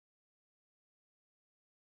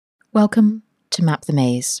Welcome to Map the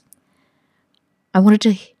Maze. I wanted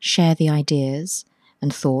to share the ideas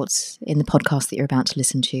and thoughts in the podcast that you're about to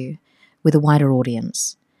listen to with a wider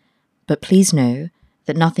audience. But please know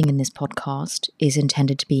that nothing in this podcast is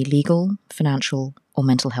intended to be legal, financial, or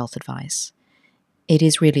mental health advice. It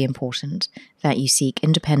is really important that you seek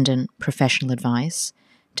independent, professional advice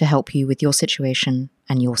to help you with your situation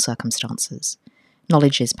and your circumstances.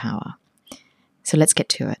 Knowledge is power. So let's get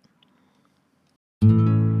to it.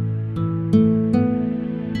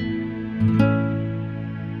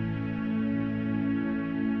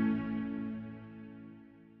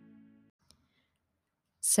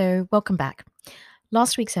 So, welcome back.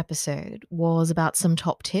 Last week's episode was about some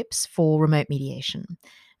top tips for remote mediation.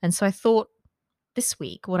 And so I thought this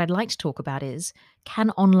week, what I'd like to talk about is, can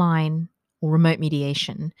online or remote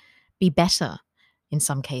mediation be better in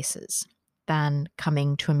some cases than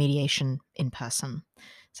coming to a mediation in person?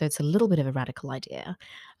 So it's a little bit of a radical idea,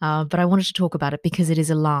 but I wanted to talk about it because it is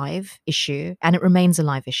a live issue and it remains a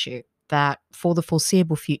live issue that for the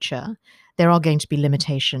foreseeable future, there are going to be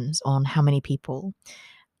limitations on how many people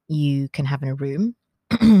you can have in a room.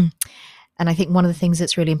 And I think one of the things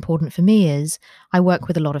that's really important for me is I work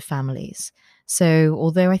with a lot of families. So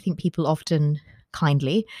although I think people often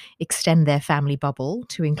kindly extend their family bubble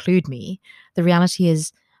to include me, the reality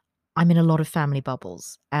is I'm in a lot of family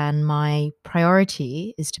bubbles. And my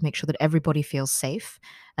priority is to make sure that everybody feels safe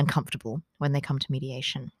and comfortable when they come to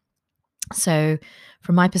mediation. So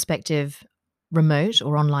from my perspective, remote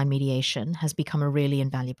or online mediation has become a really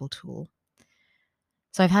invaluable tool.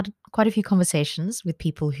 So I've had quite a few conversations with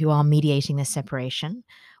people who are mediating this separation,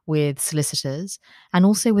 with solicitors, and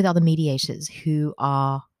also with other mediators who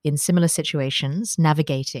are in similar situations,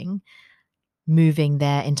 navigating moving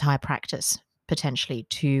their entire practice potentially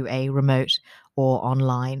to a remote or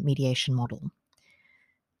online mediation model.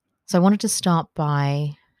 So I wanted to start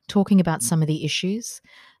by talking about some of the issues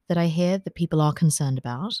that I hear that people are concerned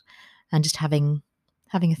about and just having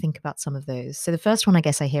a think about some of those. So the first one I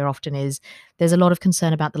guess I hear often is there's a lot of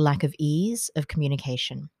concern about the lack of ease of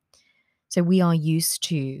communication. So we are used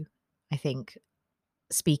to, I think,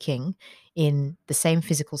 speaking in the same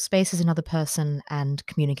physical space as another person and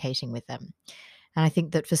communicating with them. And I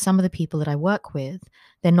think that for some of the people that I work with,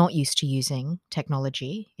 they're not used to using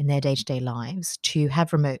technology in their day-to-day lives to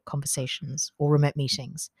have remote conversations or remote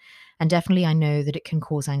meetings. And definitely I know that it can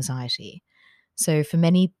cause anxiety. So for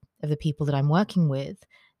many of the people that I'm working with,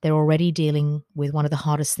 they're already dealing with one of the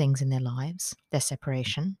hardest things in their lives, their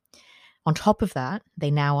separation. On top of that,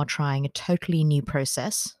 they now are trying a totally new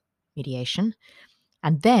process, mediation,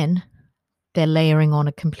 and then they're layering on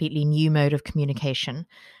a completely new mode of communication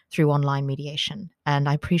through online mediation. And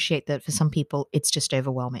I appreciate that for some people, it's just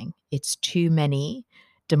overwhelming. It's too many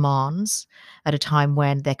demands at a time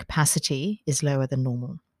when their capacity is lower than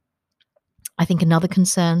normal. I think another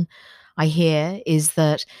concern I hear is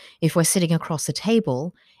that if we're sitting across a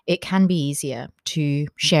table, it can be easier to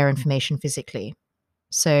share information physically.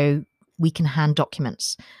 So we can hand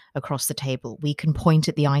documents across the table. We can point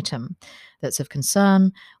at the item that's of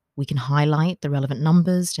concern. We can highlight the relevant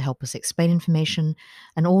numbers to help us explain information.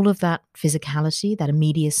 And all of that physicality, that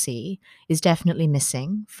immediacy, is definitely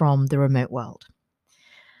missing from the remote world.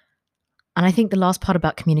 And I think the last part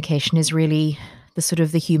about communication is really the sort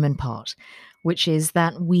of the human part, which is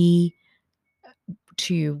that we,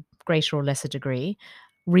 to greater or lesser degree,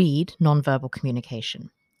 read nonverbal communication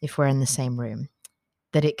if we're in the same room.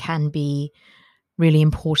 That it can be really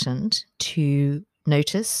important to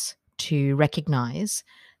notice, to recognize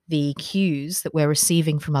the cues that we're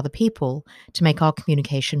receiving from other people to make our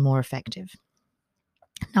communication more effective.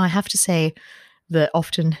 Now, I have to say that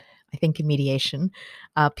often, I think in mediation,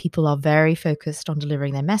 people are very focused on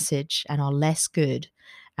delivering their message and are less good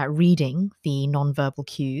at reading the nonverbal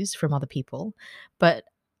cues from other people. But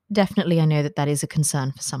definitely, I know that that is a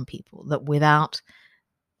concern for some people, that without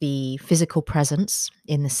the physical presence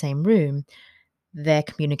in the same room, their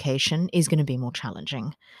communication is going to be more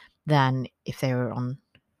challenging than if they were on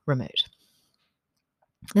remote.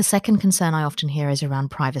 The second concern I often hear is around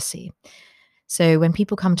privacy. So when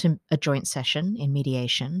people come to a joint session in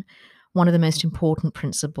mediation, one of the most important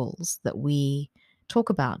principles that we talk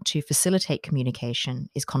about to facilitate communication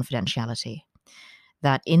is confidentiality.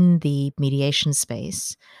 That in the mediation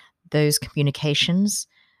space, those communications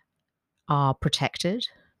are protected,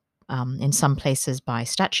 in some places by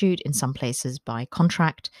statute, in some places by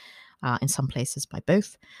contract, in some places by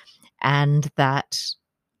both. And that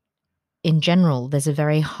in general, there's a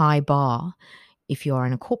very high bar if you are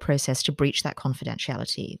in a court process, to breach that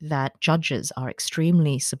confidentiality, that judges are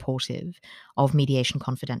extremely supportive of mediation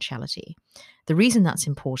confidentiality. The reason that's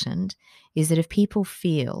important is that if people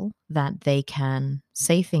feel that they can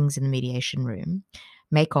say things in the mediation room,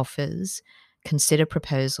 make offers, consider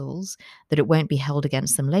proposals, that it won't be held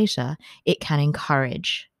against them later, it can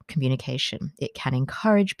encourage communication. It can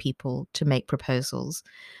encourage people to make proposals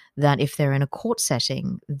that if they're in a court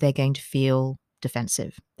setting, they're going to feel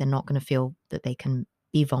defensive. They're not going to feel that they can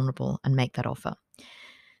be vulnerable and make that offer.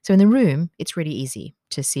 So in the room, it's really easy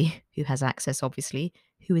to see who has access, obviously,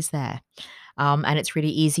 who is there. And it's really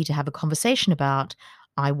easy to have a conversation about,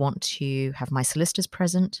 I want to have my solicitors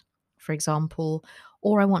present, for example,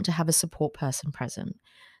 or I want to have a support person present.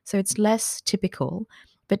 So it's less typical,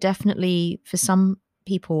 but definitely for some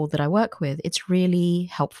people that I work with, it's really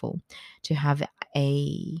helpful to have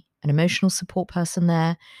an emotional support person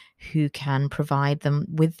there who can provide them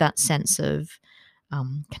with that sense of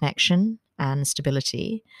connection and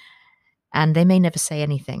stability. And they may never say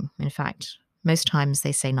anything. In fact, most times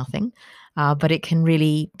they say nothing, but it can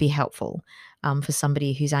really be helpful for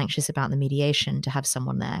somebody who's anxious about the mediation to have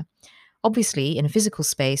someone there. Obviously, in a physical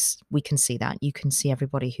space, we can see that. You can see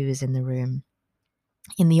everybody who is in the room.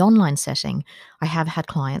 In the online setting, I have had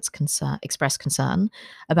clients express concern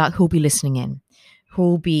about who'll be listening in,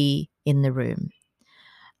 who'll be in the room.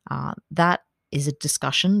 That is a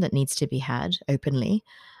discussion that needs to be had openly.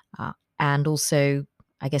 And also,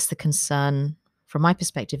 I guess the concern from my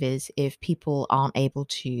perspective is if people aren't able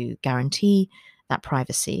to guarantee that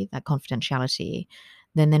privacy, that confidentiality,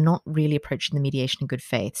 then they're not really approaching the mediation in good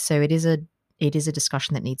faith. So it is a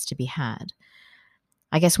discussion that needs to be had.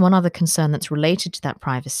 I guess one other concern that's related to that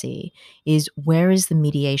privacy is, where is the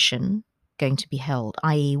mediation going to be held?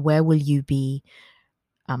 I.e., where will you be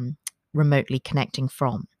remotely connecting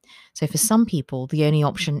from? So for some people, the only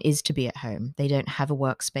option is to be at home. They don't have a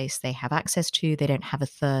workspace they have access to. They don't have a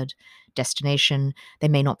third destination. They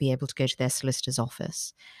may not be able to go to their solicitor's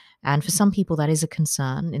office. And for some people, that is a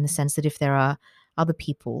concern, in the sense that if there are other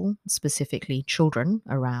people, specifically children,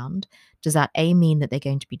 around, does that A, mean that they're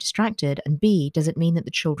going to be distracted? And B, does it mean that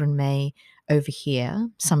the children may overhear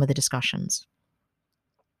some of the discussions?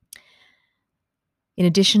 In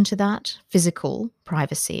addition to that, physical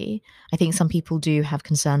privacy, I think some people do have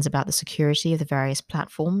concerns about the security of the various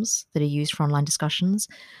platforms that are used for online discussions,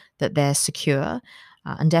 that they're secure.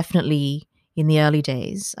 And definitely in the early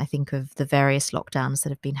days, I think of the various lockdowns that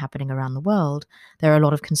have been happening around the world, there are a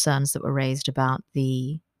lot of concerns that were raised about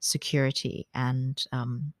the security and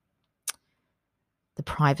the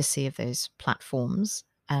privacy of those platforms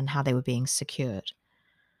and how they were being secured.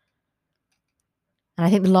 And I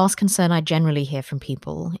think the last concern I generally hear from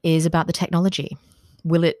people is about the technology.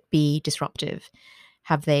 Will it be disruptive?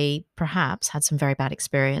 Have they perhaps had some very bad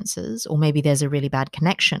experiences, or maybe there's a really bad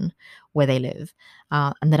connection where they live,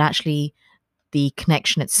 and that actually the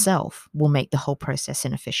connection itself will make the whole process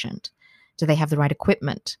inefficient? Do they have the right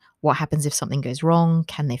equipment? What happens if something goes wrong?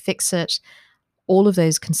 Can they fix it? All of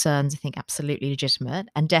those concerns, I think, absolutely legitimate.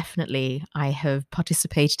 And definitely, I have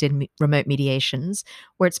participated in remote mediations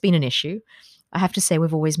where it's been an issue. I have to say,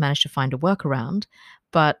 we've always managed to find a workaround,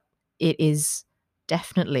 but it is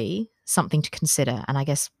definitely something to consider. And I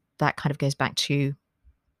guess that kind of goes back to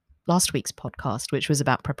last week's podcast, which was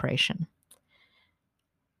about preparation.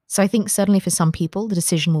 So I think certainly for some people, the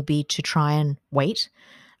decision will be to try and wait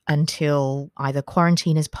until either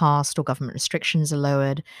quarantine is passed or government restrictions are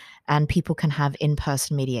lowered and people can have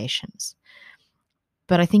in-person mediations.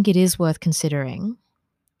 But I think it is worth considering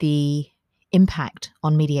the impact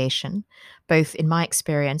on mediation, both in my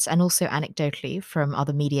experience and also anecdotally from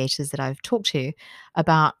other mediators that I've talked to,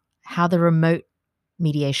 about how the remote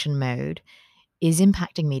mediation mode is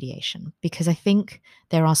impacting mediation, because I think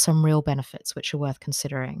there are some real benefits which are worth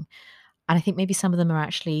considering. And I think maybe some of them are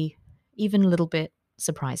actually even a little bit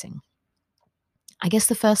surprising. I guess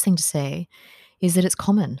the first thing to say is that it's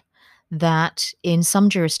common that in some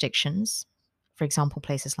jurisdictions, for example,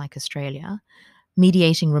 places like Australia,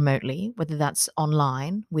 mediating remotely, whether that's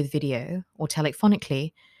online with video or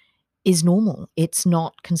telephonically, is normal. It's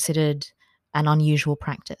not considered an unusual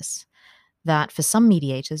practice. That for some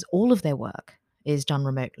mediators, all of their work is done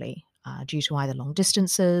remotely due to either long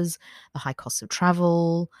distances, the high costs of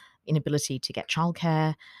travel, inability to get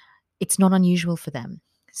childcare. It's not unusual for them.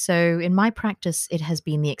 So in my practice, it has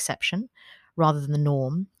been the exception rather than the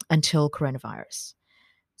norm until coronavirus.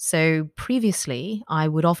 So previously, I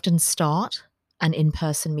would often start an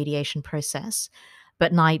in-person mediation process,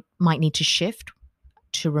 but might need to shift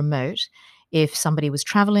to remote if somebody was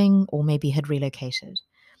traveling or maybe had relocated.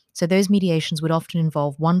 So those mediations would often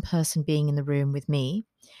involve one person being in the room with me,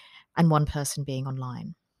 and one person being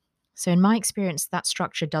online. So, in my experience, that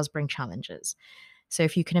structure does bring challenges. So,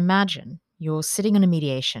 if you can imagine, you're sitting on a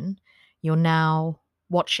mediation, you're now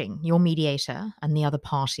watching your mediator and the other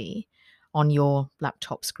party on your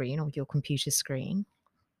laptop screen or your computer screen,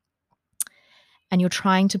 and you're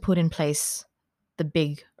trying to put in place the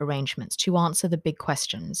big arrangements to answer the big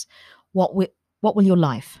questions. What will your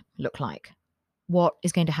life look like? What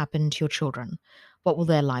is going to happen to your children? What will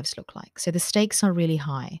their lives look like? So the stakes are really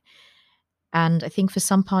high. And I think for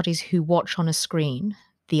some parties who watch on a screen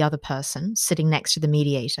the other person sitting next to the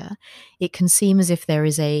mediator, it can seem as if there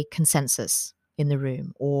is a consensus in the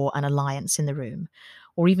room or an alliance in the room,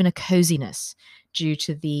 or even a coziness due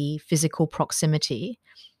to the physical proximity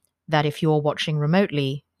that if you're watching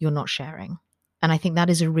remotely, you're not sharing. And I think that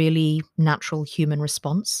is a really natural human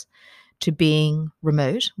response to being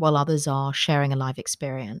remote while others are sharing a live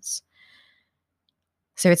experience.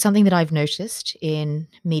 So it's something that I've noticed in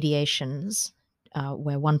mediations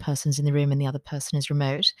where one person's in the room and the other person is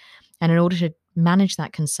remote. And in order to manage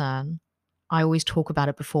that concern, I always talk about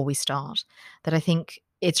it before we start, that I think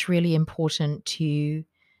it's really important to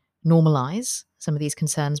normalize some of these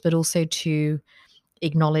concerns, but also to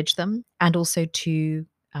acknowledge them and also to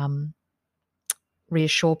um,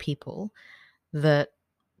 reassure people that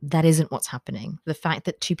that isn't what's happening. The fact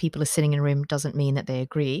that two people are sitting in a room doesn't mean that they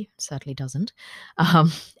agree, certainly doesn't.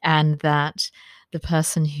 Um, and that the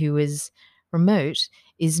person who is remote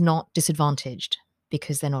is not disadvantaged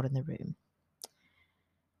because they're not in the room.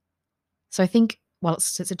 So I think, while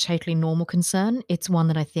it's a totally normal concern, it's one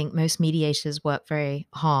that I think most mediators work very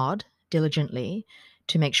hard, diligently,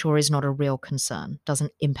 to make sure is not a real concern,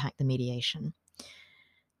 doesn't impact the mediation.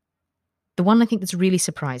 The one I think that's really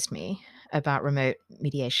surprised me about remote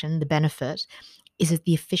mediation, the benefit, is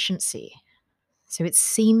the efficiency. So it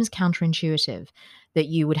seems counterintuitive that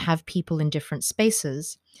you would have people in different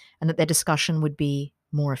spaces and that their discussion would be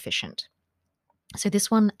more efficient. So this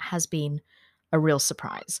one has been a real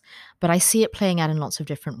surprise, but I see it playing out in lots of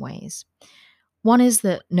different ways. One is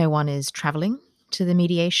that no one is traveling to the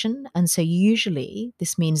mediation. And so usually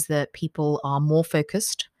this means that people are more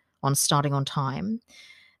focused on starting on time,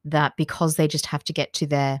 that because they just have to get to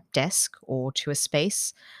their desk or to a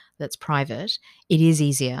space that's private, it is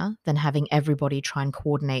easier than having everybody try and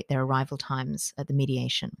coordinate their arrival times at the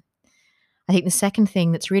mediation. I think the second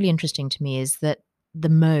thing that's really interesting to me is that the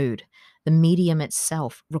medium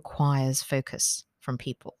itself requires focus from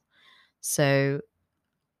people. So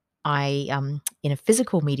in a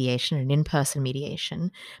physical mediation, an in-person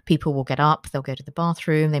mediation, people will get up, they'll go to the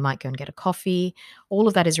bathroom, they might go and get a coffee. All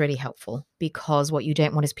of that is really helpful because what you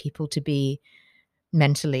don't want is people to be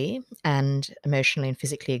mentally and emotionally and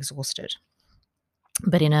physically exhausted.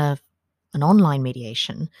 But in an online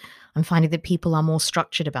mediation, I'm finding that people are more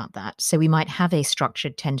structured about that. So we might have a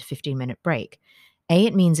structured 10 to 15-minute break.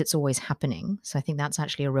 It means it's always happening. So I think that's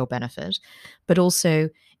actually a real benefit. But also,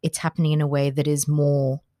 it's happening in a way that is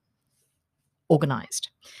more organized.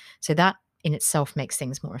 So that in itself makes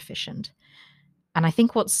things more efficient. And I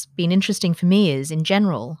think what's been interesting for me is, in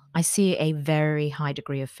general, I see a very high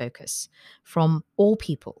degree of focus from all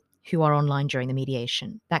people who are online during the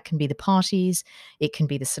mediation. That can be the parties, it can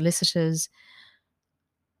be the solicitors.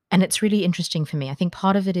 And it's really interesting for me. I think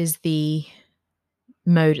part of it is the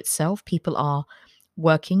mode itself. People are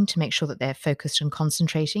working to make sure that they're focused and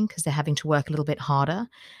concentrating because they're having to work a little bit harder,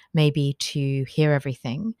 maybe to hear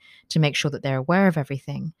everything, to make sure that they're aware of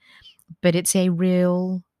everything. But it's a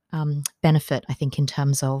real benefit, I think, in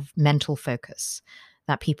terms of mental focus,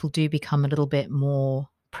 that people do become a little bit more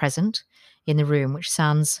present in the room, which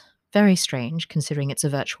sounds very strange considering it's a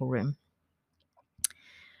virtual room.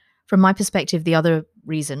 From my perspective, the other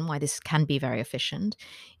reason why this can be very efficient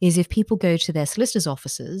is if people go to their solicitors'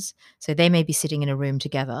 offices, so they may be sitting in a room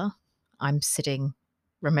together. I'm sitting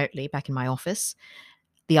remotely back in my office.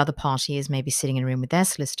 The other party is maybe sitting in a room with their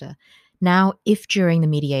solicitor. Now, if during the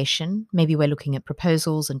mediation, maybe we're looking at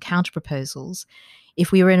proposals and counter proposals,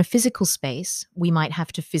 if we were in a physical space, we might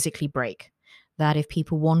have to physically break. That if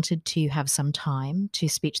people wanted to have some time to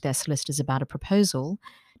speak to their solicitors about a proposal,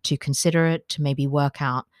 to consider it, to maybe work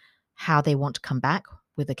out how they want to come back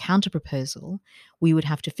with a counter proposal, we would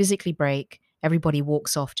have to physically break. Everybody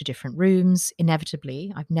walks off to different rooms.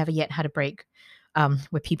 Inevitably, I've never yet had a break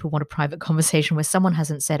where people want a private conversation where someone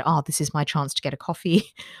hasn't said, "Oh, this is my chance to get a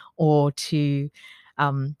coffee," or to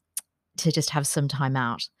just have some time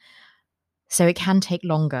out. So it can take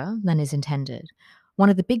longer than is intended. One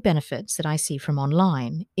of the big benefits that I see from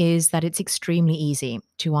online is that it's extremely easy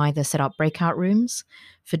to either set up breakout rooms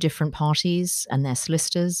for different parties and their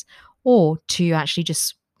solicitors, or to actually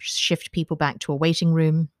just shift people back to a waiting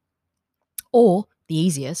room. Or the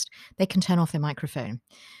easiest, they can turn off their microphone.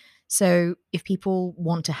 So if people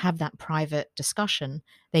want to have that private discussion,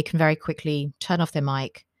 they can very quickly turn off their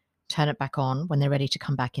mic, turn it back on when they're ready to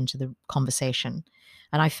come back into the conversation.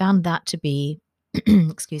 And I found that to be,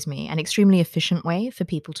 excuse me, an extremely efficient way for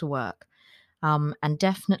people to work, and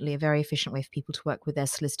definitely a very efficient way for people to work with their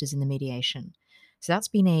solicitors in the mediation. So that's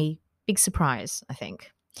been a big surprise, I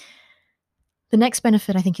think. The next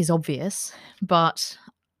benefit I think is obvious, but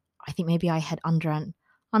I think maybe I had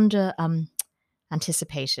under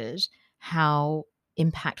anticipated how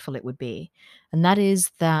impactful it would be. And that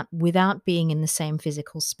is that without being in the same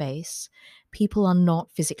physical space, people are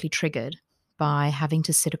not physically triggered by having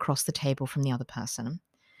to sit across the table from the other person.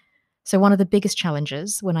 So, one of the biggest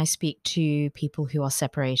challenges when I speak to people who are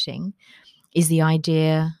separating is the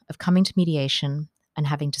idea of coming to mediation and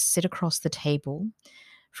having to sit across the table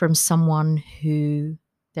from someone who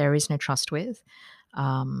there is no trust with.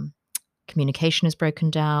 Um, Communication is broken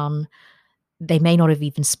down. They may not have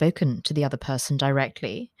even spoken to the other person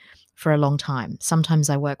directly for a long time. Sometimes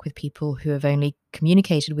I work with people who have only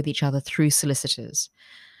communicated with each other through solicitors.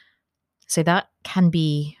 So that can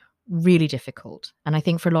be really difficult. And I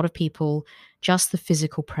think for a lot of people, just the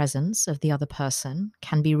physical presence of the other person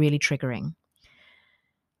can be really triggering.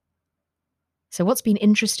 So, what's been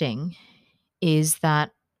interesting is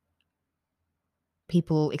that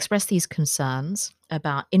people express these concerns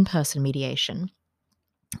about in person mediation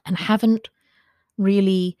and haven't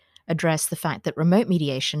really addressed the fact that remote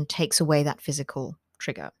mediation takes away that physical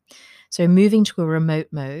trigger. So, moving to a remote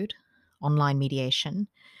mode, online mediation,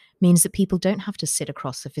 means that people don't have to sit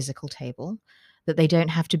across the physical table, that they don't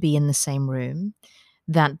have to be in the same room,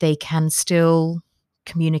 that they can still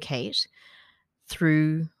communicate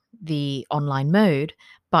through the online mode,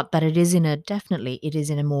 but that it is in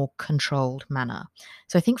a more controlled manner.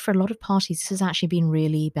 So I think for a lot of parties, this has actually been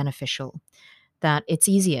really beneficial, that it's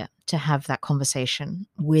easier to have that conversation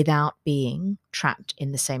without being trapped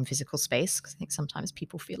in the same physical space, because I think sometimes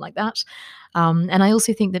people feel like that. And I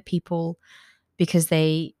also think that people, because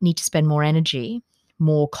they need to spend more energy,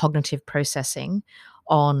 more cognitive processing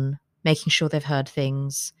on making sure they've heard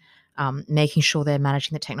things, making sure they're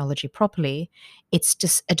managing the technology properly, it's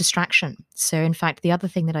just a distraction. So, in fact, the other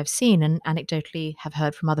thing that I've seen and anecdotally have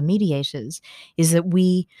heard from other mediators is that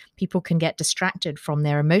people can get distracted from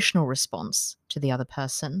their emotional response to the other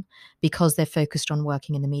person because they're focused on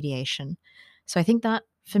working in the mediation. So, I think that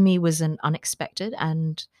for me was an unexpected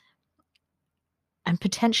and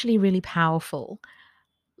potentially really powerful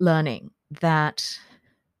learning that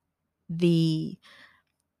the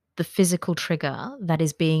the physical trigger that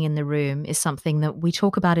is being in the room is something that we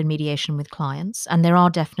talk about in mediation with clients, and there are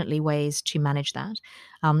definitely ways to manage that.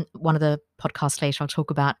 One of the podcasts later, I'll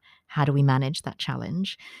talk about how do we manage that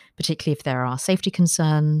challenge, particularly if there are safety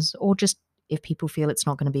concerns or just if people feel it's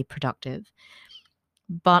not going to be productive.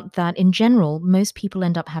 But that in general, most people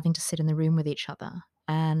end up having to sit in the room with each other.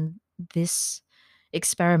 And this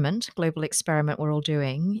global experiment we're all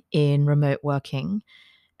doing in remote working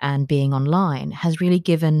and being online has really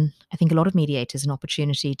given, I think, a lot of mediators an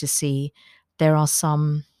opportunity to see there are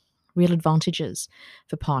some real advantages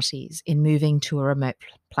for parties in moving to a remote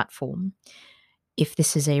platform if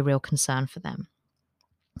this is a real concern for them.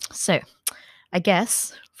 So, I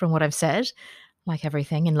guess from what I've said, like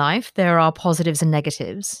everything in life, there are positives and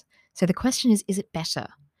negatives. So the question is it better?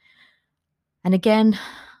 And again,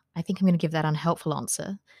 I think I'm going to give that unhelpful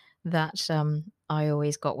answer that I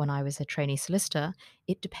always got when I was a trainee solicitor.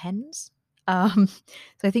 It depends. So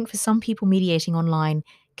I think for some people, mediating online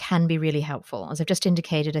can be really helpful. As I've just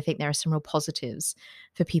indicated, I think there are some real positives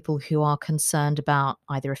for people who are concerned about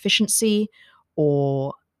either efficiency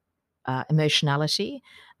or emotionality,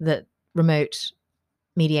 that remote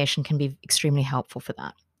mediation can be extremely helpful for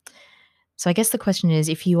that. So I guess the question is,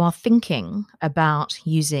 if you are thinking about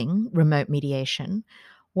using remote mediation,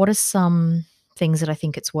 what are some things that I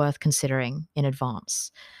think it's worth considering in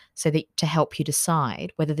advance so that to help you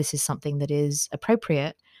decide whether this is something that is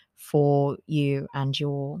appropriate for you and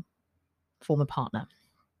your former partner?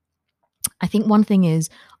 I think one thing is,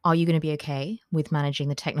 are you going to be okay with managing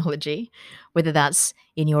the technology, whether that's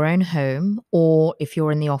in your own home or if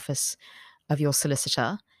you're in the office of your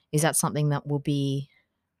solicitor? Is that something that will be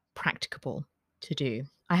practicable to do?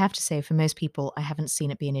 I have to say, for most people, I haven't seen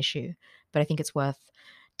it be an issue, but I think it's worth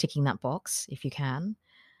ticking that box if you can.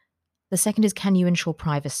 The second is, can you ensure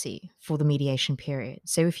privacy for the mediation period?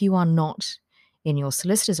 So if you are not in your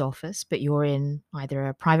solicitor's office, but you're in either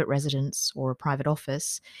a private residence or a private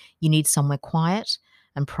office, you need somewhere quiet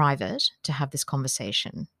and private to have this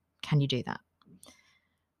conversation. Can you do that?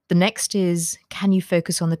 The next is, can you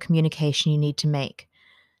focus on the communication you need to make?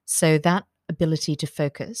 So that ability to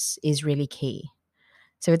focus is really key.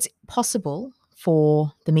 So it's possible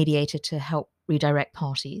for the mediator to help redirect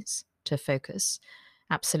parties to focus.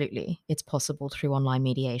 Absolutely, it's possible through online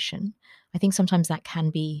mediation. I think sometimes that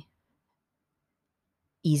can be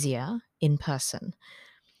easier in person.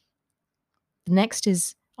 The next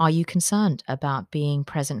is, are you concerned about being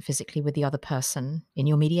present physically with the other person in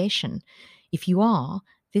your mediation? If you are,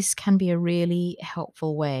 this can be a really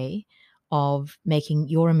helpful way of making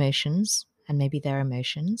your emotions and maybe their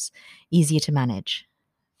emotions easier to manage.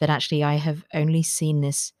 That actually, I have only seen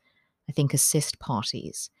this, I think, assist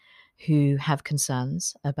parties who have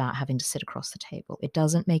concerns about having to sit across the table. It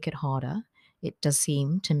doesn't make it harder, it does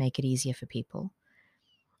seem to make it easier for people.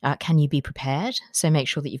 Can you be prepared? So make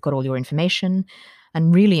sure that you've got all your information.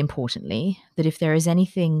 And really importantly, that if there is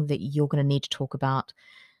anything that you're going to need to talk about,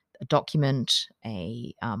 a document,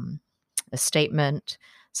 a statement,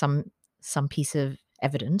 some some piece of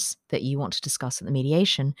evidence that you want to discuss at the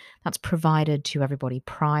mediation, that's provided to everybody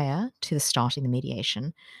prior to the starting the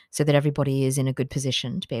mediation, so that everybody is in a good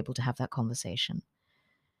position to be able to have that conversation.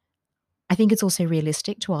 I think it's also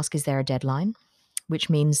realistic to ask, is there a deadline? Which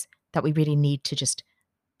means that we really need to just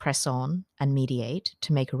press on and mediate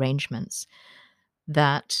to make arrangements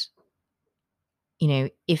that,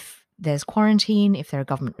 if there's quarantine, if there are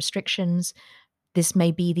government restrictions, this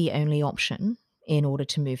may be the only option in order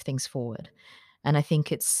to move things forward. And I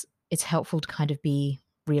think it's helpful to kind of be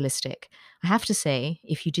realistic. I have to say,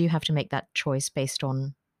 if you do have to make that choice based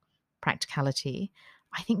on practicality,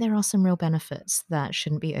 I think there are some real benefits that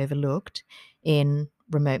shouldn't be overlooked in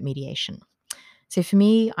remote mediation. So for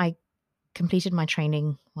me, I completed my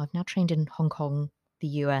training. Well, I've now trained in Hong Kong, the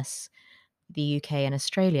US, the UK, and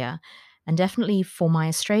Australia. And definitely for my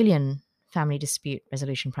Australian family dispute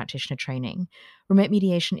resolution practitioner training, remote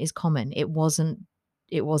mediation is common. It wasn't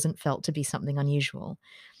felt to be something unusual.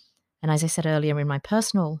 And as I said earlier, in my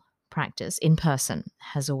personal practice, in person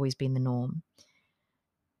has always been the norm.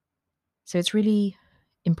 So it's really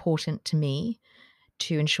important to me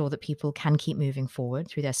to ensure that people can keep moving forward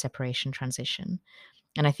through their separation transition.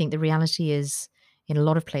 And I think the reality is, in a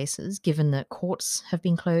lot of places, given that courts have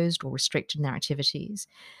been closed or restricted in their activities,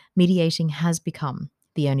 mediating has become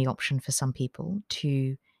the only option for some people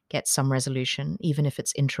to get some resolution, even if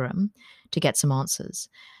it's interim, to get some answers.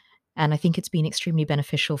 And I think it's been extremely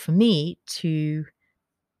beneficial for me to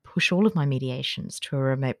push all of my mediations to a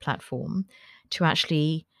remote platform to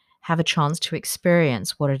actually have a chance to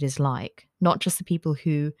experience what it is like, not just the people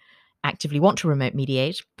who actively want to remote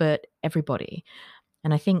mediate, but everybody.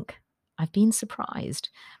 And I think I've been surprised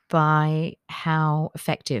by how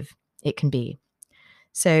effective it can be.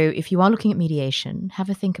 So if you are looking at mediation, have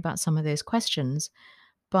a think about some of those questions,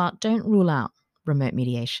 but don't rule out remote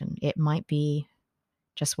mediation. It might be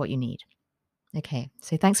just what you need. Okay,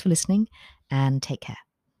 so thanks for listening and take care.